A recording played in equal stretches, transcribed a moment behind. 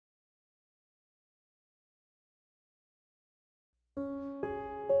I'm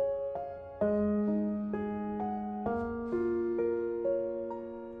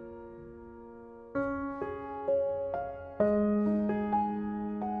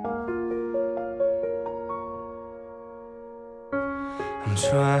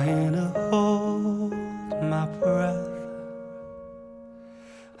trying to hold my breath,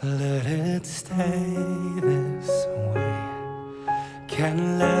 let it stay this way. Can't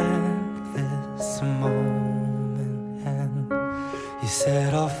let this moment end. You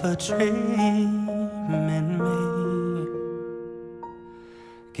set off a dream in me,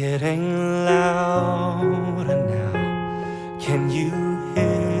 getting louder now. Can you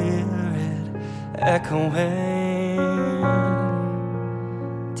hear it echoing?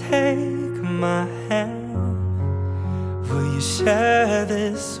 Take my hand, will you share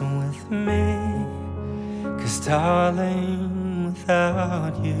this with me? 'Cause darling,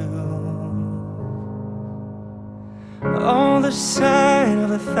 without you, all the shine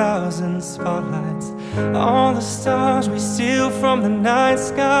of 1,000 spotlights, all the stars we steal from the night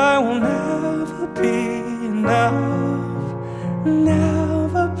sky will never be enough,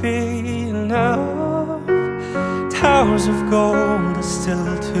 never be enough. Towers of gold are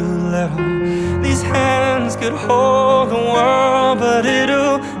still too little. These hands could hold the world, but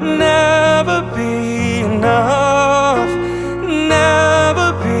it'll never be enough, never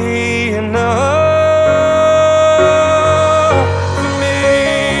be enough for me.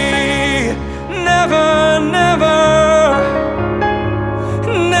 Never, never,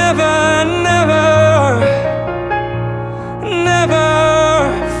 never, never, never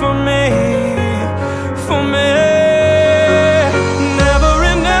for me, for me.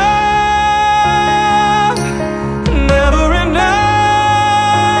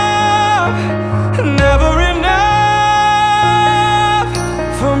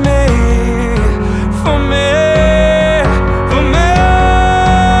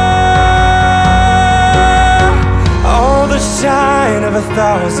 Of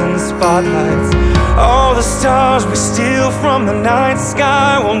 1,000 spotlights, all the stars we steal from the night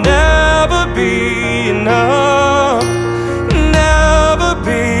sky will never be enough, never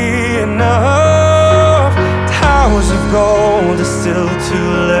be enough. Towers of gold are still too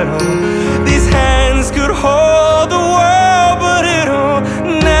little. These hands could hold the world, but it'll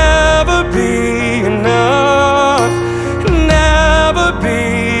never be enough, never be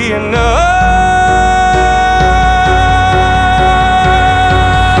enough.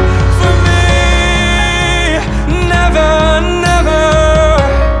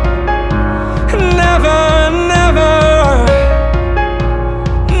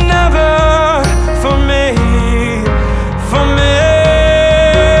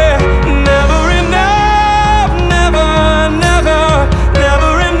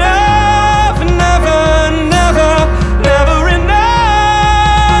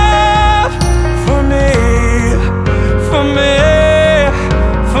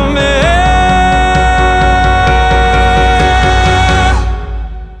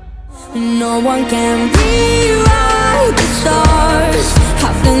 No one can rewrite the stars.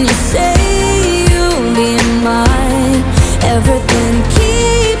 How can you say you'll be mine? Everything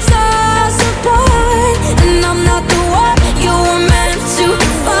keeps us apart, and I'm not the one you were meant to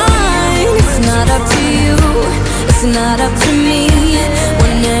find. It's not up to you, it's not up to me,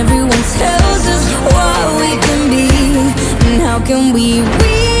 when everyone tells us what we can be. And how can we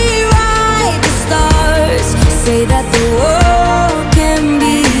rewrite the stars? Say that the world can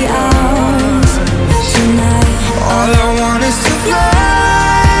be ours tonight. All I want is to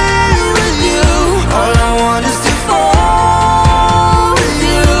fly with you. All I want is to fall with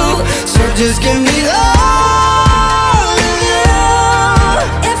you. So just give me all of you.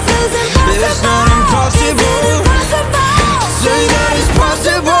 It feels impossible. It's not impossible. Say that it's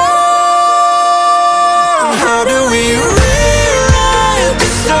possible. How do we rewrite the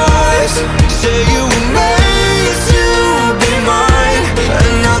stars? Say you were made to be mine,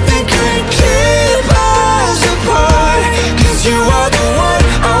 and nothing can keep us apart. 'Cause you are the one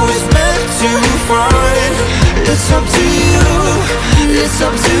I was meant to find. It's up to you, it's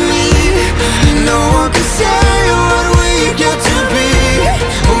up to me. No one can say what we get to be.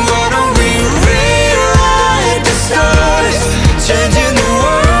 Why don't we rewrite the stars, changing the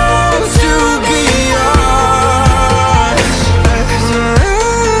world to be ours?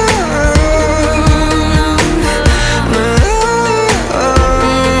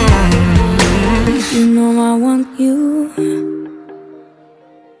 You know I want you.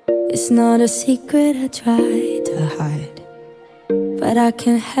 It's not a secret I try to hide, but I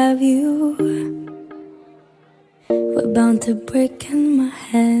can't have you. We're bound to break and my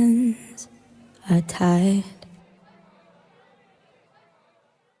hands are tied.